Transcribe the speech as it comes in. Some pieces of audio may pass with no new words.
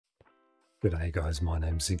G'day guys, my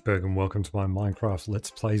name's Zinkberg and welcome to my Minecraft Let's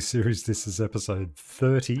Play series. This is episode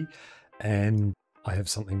 30 and I have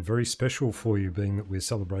something very special for you, being that we're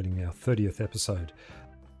celebrating our 30th episode.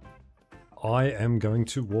 I am going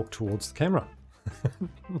to walk towards the camera.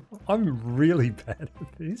 I'm really bad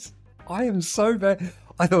at this. I am so bad.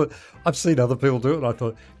 I thought, I've seen other people do it and I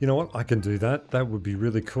thought, you know what, I can do that. That would be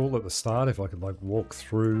really cool at the start if I could like walk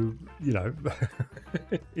through, you know,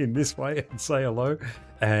 in this way and say hello.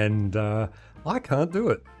 And I can't do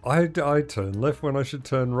it. I turn left when I should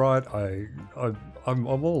turn right. I'm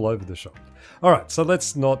all over the shop. All right, so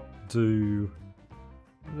let's not do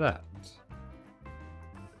that.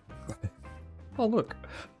 Oh, look.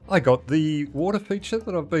 I got the water feature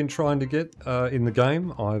that I've been trying to get in the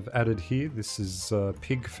game. I've added here. This is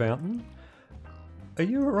Pig Fountain. Are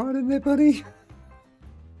you alright in there, buddy?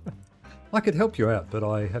 I could help you out, but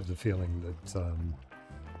I have the feeling that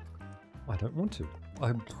I don't want to.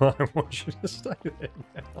 I want you to stay there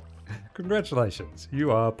now. Congratulations.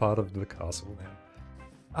 You are part of the castle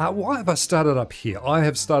now. Why have I started up here? I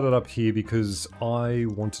have started up here because I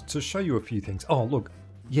wanted to show you a few things. Oh, look.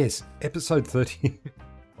 Yes, episode 30.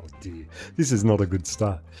 Oh dear, this is not a good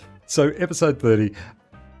start. So episode 30,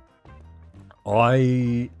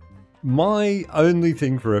 my only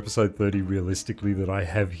thing for episode 30 realistically that I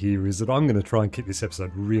have here is that I'm going to try and keep this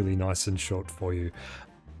episode really nice and short for you,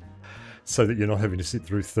 so that you're not having to sit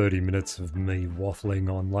through 30 minutes of me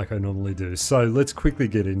waffling on like I normally do. So let's quickly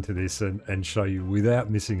get into this and show you without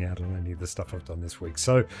missing out on any of the stuff I've done this week.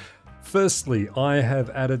 So firstly, I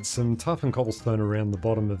have added some tuff and cobblestone around the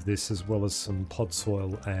bottom of this, as well as some pod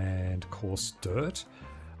soil and coarse dirt.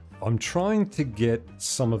 I'm trying to get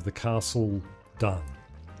some of the castle done,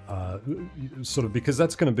 sort of because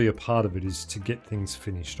that's going to be a part of it, is to get things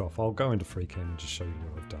finished off. I'll go into FreeCam and just show you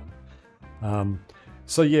what I've done.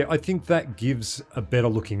 So yeah, I think that gives a better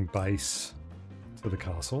looking base to the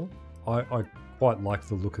castle. I quite like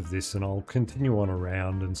the look of this, and I'll continue on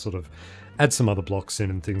around and sort of add some other blocks in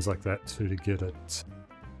and things like that too, to get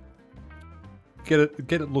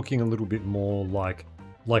it looking a little bit more like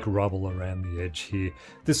rubble around the edge here.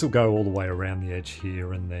 This will go all the way around the edge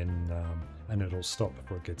here, and then and it'll stop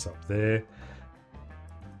before it gets up there.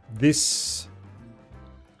 This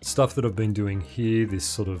stuff that I've been doing here, this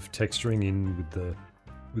sort of texturing in with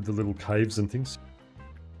the little caves and things,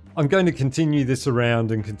 I'm going to continue this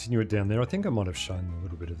around and continue it down there. I think I might have shown a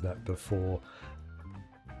little bit of that before.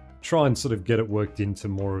 Try and sort of get it worked into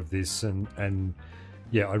more of this, and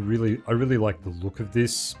yeah, I really like the look of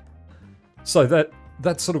this. So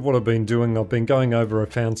that's sort of what I've been doing. I've been going over, I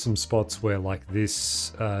found some spots where like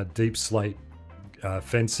this deep slate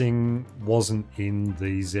fencing wasn't in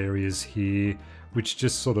these areas here, which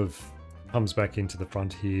just sort of comes back into the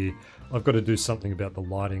front here. I've got to do something about the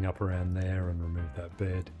lighting up around there and remove that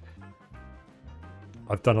bed.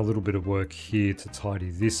 I've done a little bit of work here to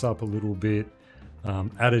tidy this up a little bit.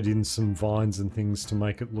 Added in some vines and things to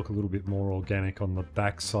make it look a little bit more organic on the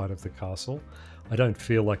back side of the castle. I don't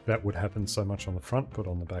feel like that would happen so much on the front, but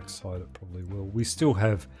on the back side it probably will. We still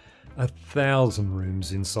have 1,000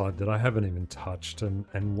 rooms inside that I haven't even touched,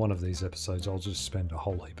 and one of these episodes I'll just spend a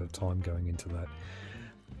whole heap of time going into that.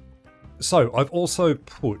 So I've also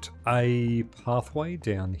put a pathway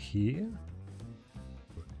down here.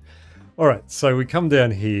 Alright, so we come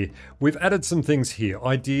down here. We've added some things here.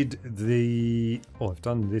 I did I've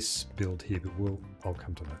done this build here, but I'll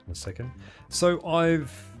come to that in a second. So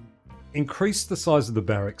I've increased the size of the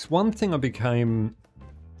barracks. One thing I became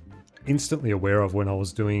instantly aware of when I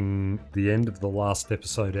was doing the end of the last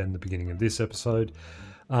episode and the beginning of this episode,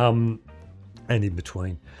 and in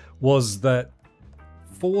between, was that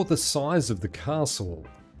for the size of the castle,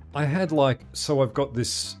 I had so I've got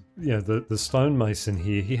this, you know, the stonemason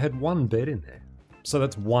here, he had one bed in there. So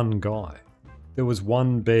that's one guy. There was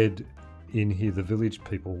one bed in here, the village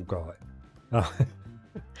people guy.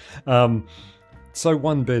 So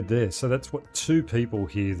one bed there. So that's what, two people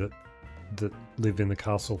here that live in the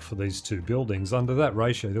castle for these two buildings. Under that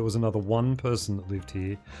ratio, there was another one person that lived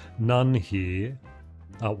here, none here,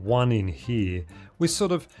 one in here.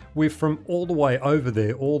 We're from all the way over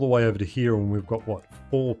there, all the way over to here, and we've got, what,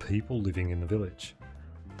 4 people living in the village.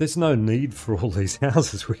 There's no need for all these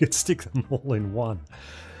houses. We could stick them all in one.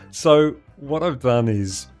 So what I've done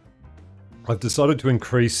is I've decided to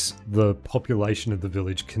increase the population of the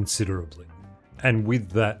village considerably. And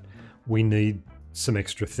with that, we need some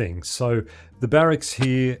extra things. So the barracks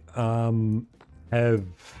here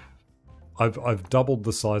I've doubled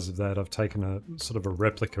the size of that. I've taken a sort of a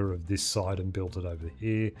replica of this side and built it over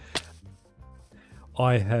here.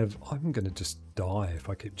 I'm going to just die if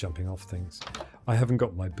I keep jumping off things. I haven't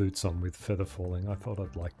got my boots on with feather falling. I thought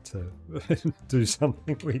I'd like to do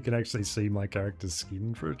something where you can actually see my character's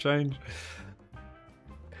skin for a change.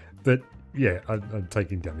 But yeah, I'm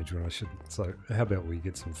taking damage when I shouldn't. So how about we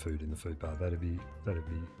get some food in the food bar? That'd be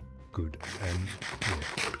good. And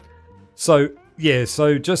yeah.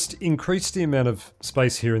 So just increase the amount of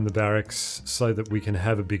space here in the barracks so that we can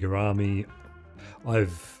have a bigger army.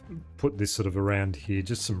 I've put this sort of around here,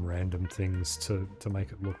 just some random things to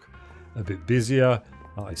make it look a bit busier.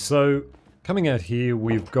 So coming out here,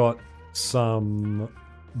 we've got some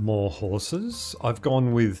more horses. I've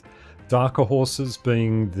gone with darker horses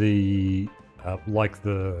being the, like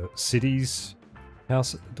the cities,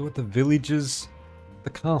 the villages, the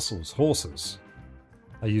castles, horses.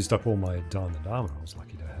 I used up all my diamond armor. I was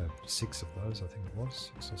lucky to have 6 of those, I think it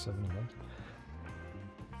was, 6 or 7 of those.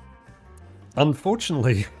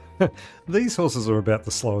 Unfortunately, these horses are about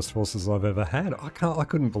the slowest horses I've ever had. I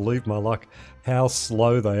couldn't believe my luck how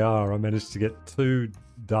slow they are. I managed to get 2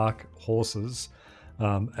 dark horses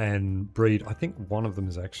and breed. I think one of them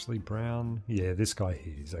is actually brown. Yeah, this guy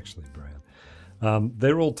here is actually brown.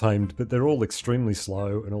 They're all tamed, but they're all extremely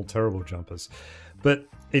slow and all terrible jumpers. But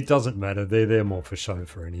it doesn't matter. They're there more for show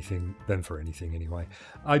than for anything anyway.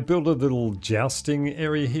 I built a little jousting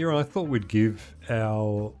area here, and I thought we'd give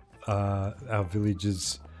our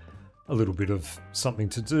villagers a little bit of something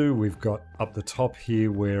to do. We've got up the top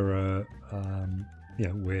here where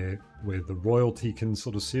where the royalty can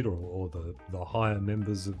sort of sit, or the higher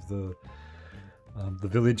members of the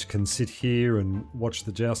village can sit here and watch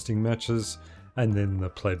the jousting matches, and then the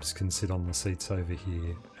plebs can sit on the seats over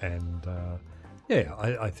here. And yeah,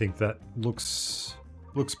 I think that looks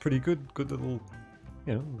pretty good. Good little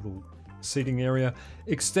little seating area.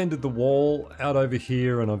 Extended the wall out over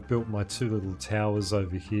here, and I've built my 2 little towers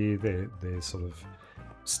over here. They're sort of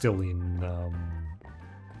still in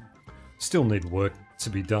still need work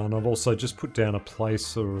to be done. I've also just put down a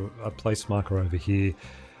place marker over here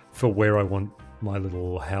for where I want my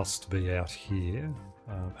little house to be out here,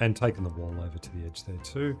 and taken the wall over to the edge there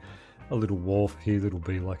too. A little wharf here that'll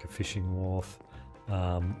be like a fishing wharf.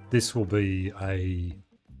 This will be a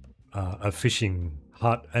fishing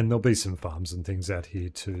hut, and there'll be some farms and things out here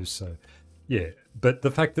too. So yeah, but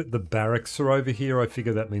the fact that the barracks are over here, I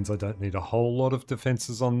figure that means I don't need a whole lot of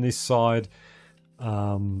defenses on this side.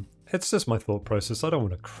 It's just my thought process. I don't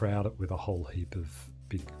want to crowd it with a whole heap of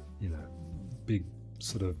big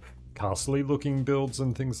sort of castle-y looking builds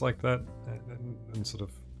and things like that, and sort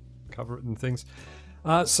of cover it and things.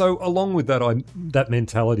 So along with that, that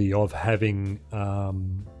mentality of having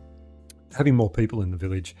more people in the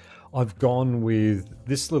village, I've gone with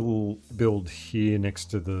this little build here next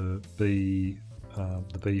to the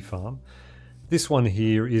bee farm. This one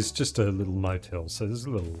here is just a little motel. So there's a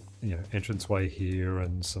little entranceway here,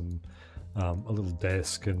 and some a little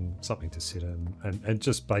desk and something to sit in, and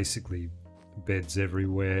just basically beds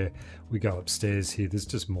everywhere. We go upstairs here. There's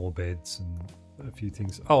just more beds and a few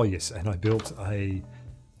things. Oh yes, and I built a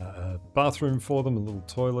bathroom for them, a little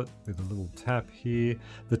toilet with a little tap here.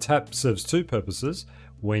 The tap serves 2 purposes.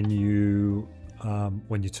 When you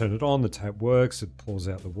turn it on, the tap works. It pours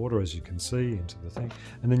out the water, as you can see, into the thing,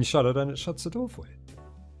 and then you shut it and it shuts the door for you.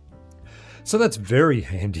 So that's very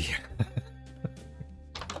handy.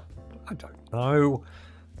 I don't know.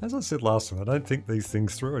 As I said last time, I don't think these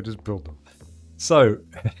things through. I just build them. So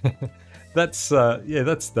that's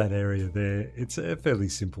that area there. It's a fairly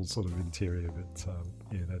simple sort of interior, but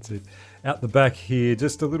yeah, that's it. Out the back here,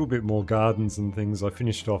 just a little bit more gardens and things. I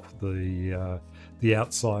finished off the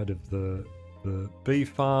outside of the bee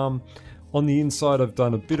farm. On the inside, I've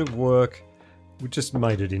done a bit of work. We just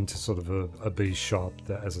made it into sort of a bee shop.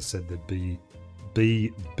 That, as I said, there'd be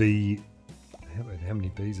how many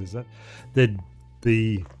bees is that? There'd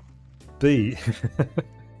be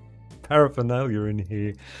paraphernalia in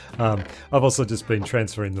here. I've also just been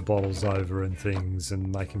transferring the bottles over and things,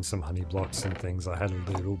 and making some honey blocks and things. I had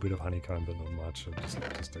a little bit of honeycomb, but not much.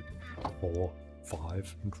 Just a 4,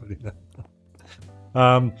 5, including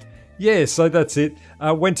that. Yeah, so that's it.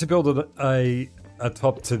 Went to build a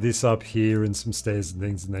top to this up here, and some stairs and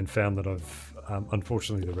things, and then found that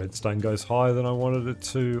unfortunately the redstone goes higher than I wanted it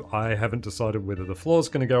to. I haven't decided whether the floor's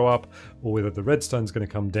going to go up or whether the redstone's going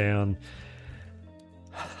to come down,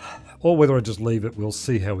 or whether I just leave it. We'll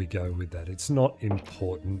see how we go with that. It's not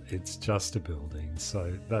important. It's just a building,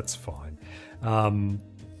 so that's fine.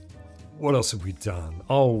 What else have we done?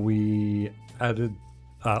 Oh, we added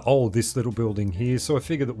this little building here. So I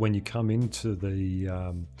figure that when you come into the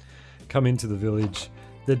village,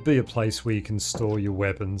 there'd be a place where you can store your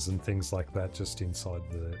weapons and things like that, just inside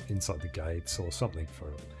the gates or something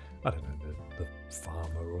for, I don't know, the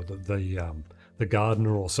farmer or the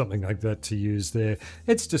gardener or something like that to use there.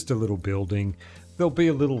 It's just a little building. There'll be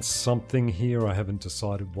a little something here. I haven't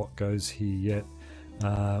decided what goes here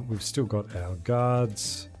yet. We've still got our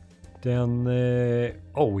guards down there.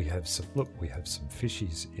 Oh, we have some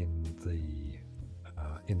fishies in the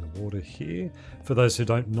water here. For those who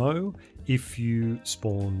don't know, if you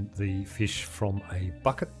spawn the fish from a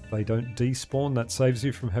bucket, they don't despawn. That saves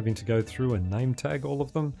you from having to go through and name tag all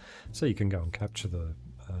of them. So you can go and capture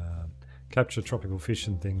tropical fish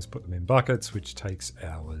and things, put them in buckets, which takes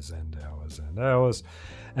hours and hours and hours,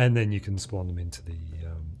 and then you can spawn them into the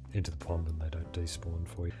pond and they don't despawn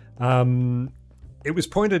for you. It was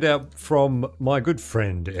pointed out from my good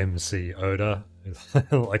friend MC Oda,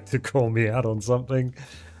 like to call me out on something.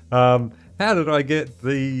 How did I get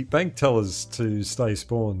the bank tellers to stay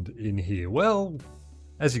spawned in here? Well,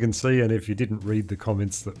 as you can see, and if you didn't read the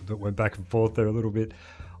comments that went back and forth there a little bit,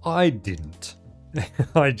 I didn't.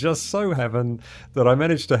 I just so happened that I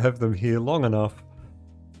managed to have them here long enough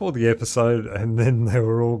for the episode, and then they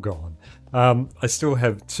were all gone. I still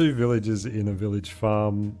have 2 villagers in a village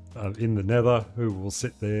farm in the nether who will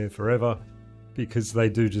sit there forever because they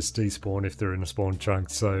do just despawn if they're in a spawn chunk.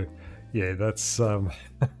 So yeah, that's that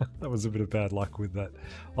was a bit of bad luck with that.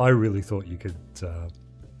 I really thought you could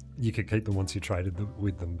keep them once you traded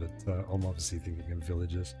with them, but I'm obviously thinking of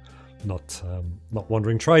villagers, not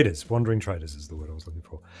wandering traders. Wandering traders is the word I was looking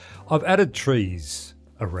for. I've added trees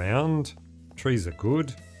around. Trees are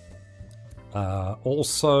good.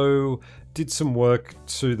 Also did some work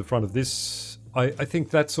to the front of this. I think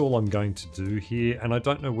that's all I'm going to do here, and I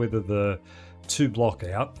don't know whether the 2 block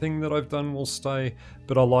out thing that I've done will stay,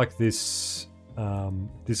 but I like this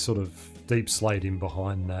this sort of deep slate in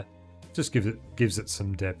behind that. Just gives it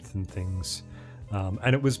some depth and things,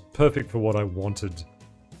 and it was perfect for what I wanted.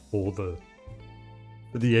 For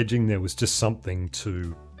the edging, there was just something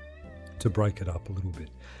to break it up a little bit.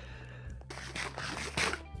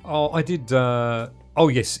 Oh, I did. Oh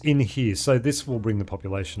yes, in here. So this will bring the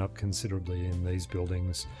population up considerably in these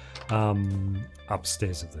buildings,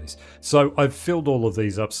 upstairs of these. So I've filled all of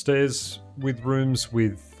these upstairs with rooms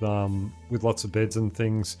with lots of beds and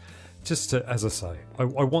things. Just to, as I say, I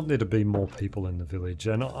want there to be more people in the village,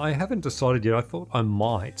 and I haven't decided yet. I thought I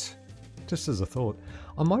might, just as a thought,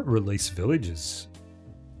 I might release villagers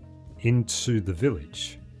into the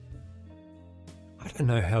village. I don't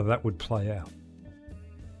know how that would play out,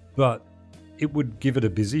 but it would give it a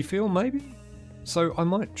busy feel, maybe. So I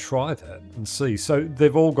might try that and see. So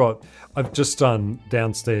they've all got. I've just done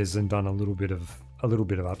downstairs and done a little bit of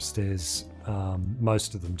upstairs.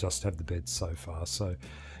 Most of them just have the beds so far. So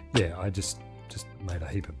yeah, I just made a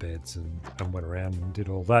heap of beds and went around and did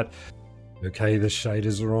all that. Okay, the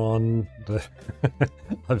shaders are on.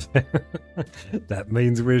 That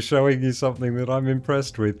means we're showing you something that I'm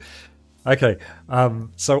impressed with. Okay,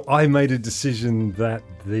 so I made a decision that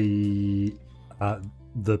the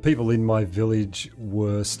people in my village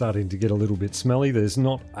were starting to get a little bit smelly. There's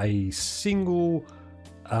not a single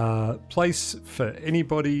place for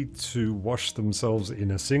anybody to wash themselves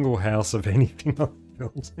in a single house of anything I've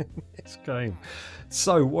built in this game.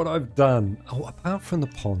 So what I've done, apart from the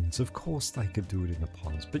ponds, of course they could do it in the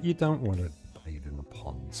ponds, but you don't want to bathe in the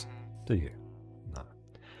ponds, do you?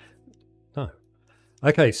 No.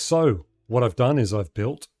 Okay, so what I've done is I've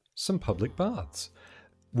built some public baths.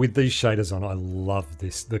 With these shaders on, I love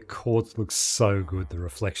this. The quartz looks so good. The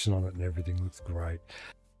reflection on it and everything looks great.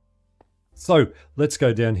 So let's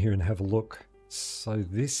go down here and have a look. So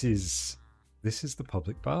this is the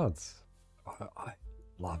public baths. I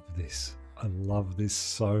love this. I love this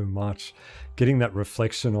so much. Getting that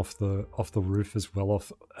reflection off the roof as well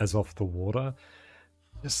as off the water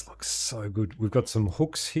just looks so good. We've got some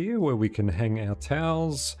hooks here where we can hang our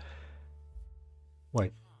towels.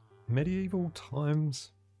 Wait, medieval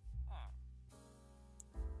times?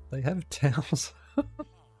 They have towels?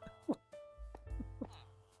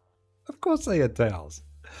 Of course they had towels.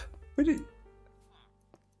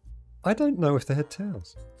 I don't know if they had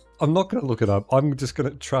towels. I'm not going to look it up. I'm just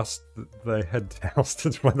going to trust that they had towels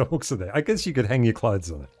to why the hooks are there. I guess you could hang your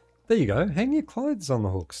clothes on it. There you go. Hang your clothes on the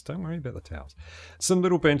hooks. Don't worry about the towels. Some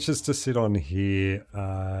little benches to sit on here,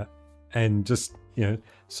 and just,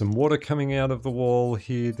 some water coming out of the wall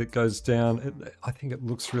here that goes down. I think it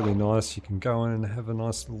looks really nice. You can go in and have a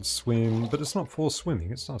nice little swim, but it's not for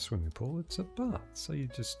swimming. It's not a swimming pool. It's a bath. So you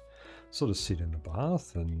just sort of sit in the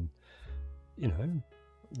bath and,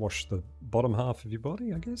 wash the bottom half of your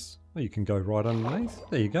body, I guess. Or you can go right underneath.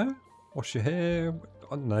 There you go. Wash your hair.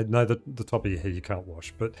 no, the top of your hair you can't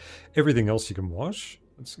wash, but everything else you can wash.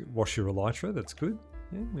 Let's wash your elytra. That's good.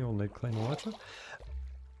 Yeah, we all need clean elytra.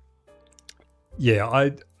 Yeah,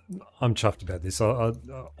 I'm chuffed about this. I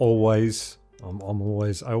always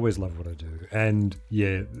love what I do, and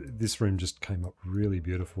yeah, this room just came up really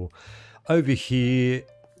beautiful. Over here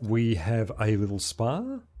we have a little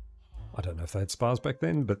spa. I don't know if they had spas back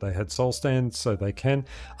then, but they had soul stands, so they can.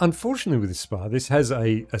 Unfortunately, with this spa, this has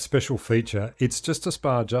a special feature. It's just a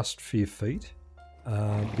spa just for your feet,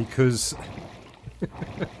 because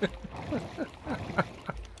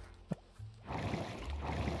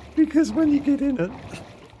because when you get in it,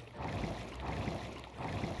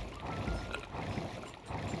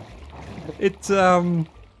 it's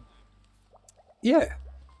yeah.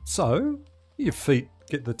 So your feet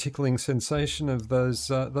get the tickling sensation of those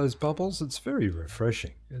bubbles. It's very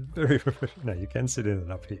refreshing. It's very refreshing. No, you can sit in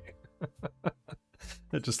it up here.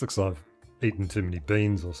 It just looks like I've eaten too many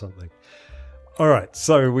beans or something. All right,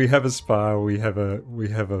 so we have a spa. We have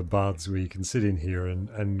a baths where you can sit in here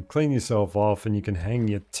and clean yourself off, and you can hang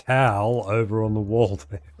your towel over on the wall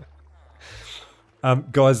there.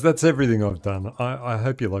 Guys, that's everything I've done. I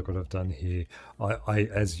hope you like what I've done here. I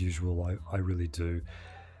as usual, I really do.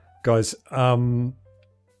 Guys,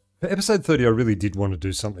 for episode 30, I really did want to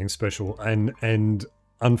do something special, and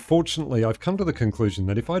unfortunately, I've come to the conclusion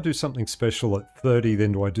that if I do something special at 30,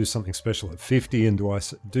 then do I do something special at 50, and do I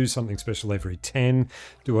do something special every 10?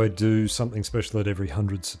 Do I do something special at every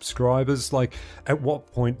 100 subscribers? Like, at what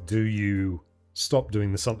point do you stop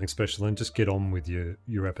doing the something special and just get on with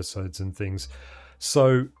your episodes and things?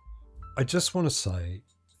 So, I just want to say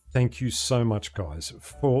thank you so much, guys,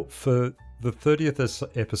 for the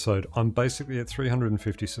 30th episode. I'm basically at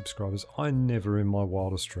 350 subscribers. I never in my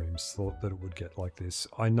wildest dreams thought that it would get like this.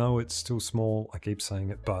 I know it's still small, I keep saying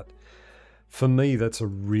it, but for me, that's a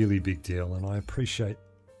really big deal, and I appreciate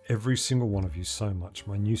every single one of you so much.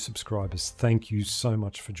 My new subscribers, thank you so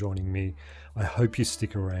much for joining me. I hope you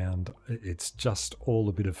stick around. It's just all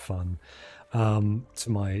a bit of fun. To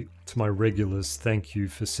my regulars, thank you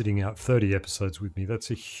for sitting out 30 episodes with me.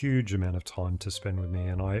 That's a huge amount of time to spend with me,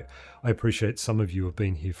 and I appreciate some of you have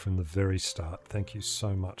been here from the very start. Thank you so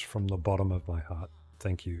much from the bottom of my heart.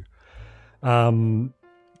 Thank you.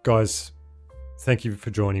 Guys, thank you for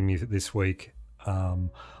joining me this week.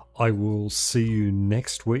 I will see you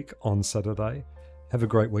next week on Saturday. Have a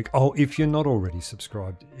great week. Oh, if you're not already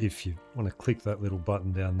subscribed, if you want to click that little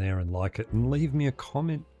button down there and like it and leave me a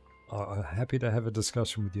comment, I'm happy to have a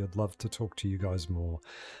discussion with you. I'd love to talk to you guys more.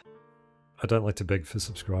 I don't like to beg for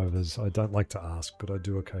subscribers. I don't like to ask, but I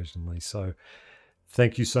do occasionally. So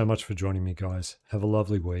thank you so much for joining me, guys. Have a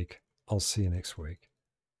lovely week. I'll see you next week.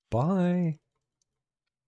 Bye.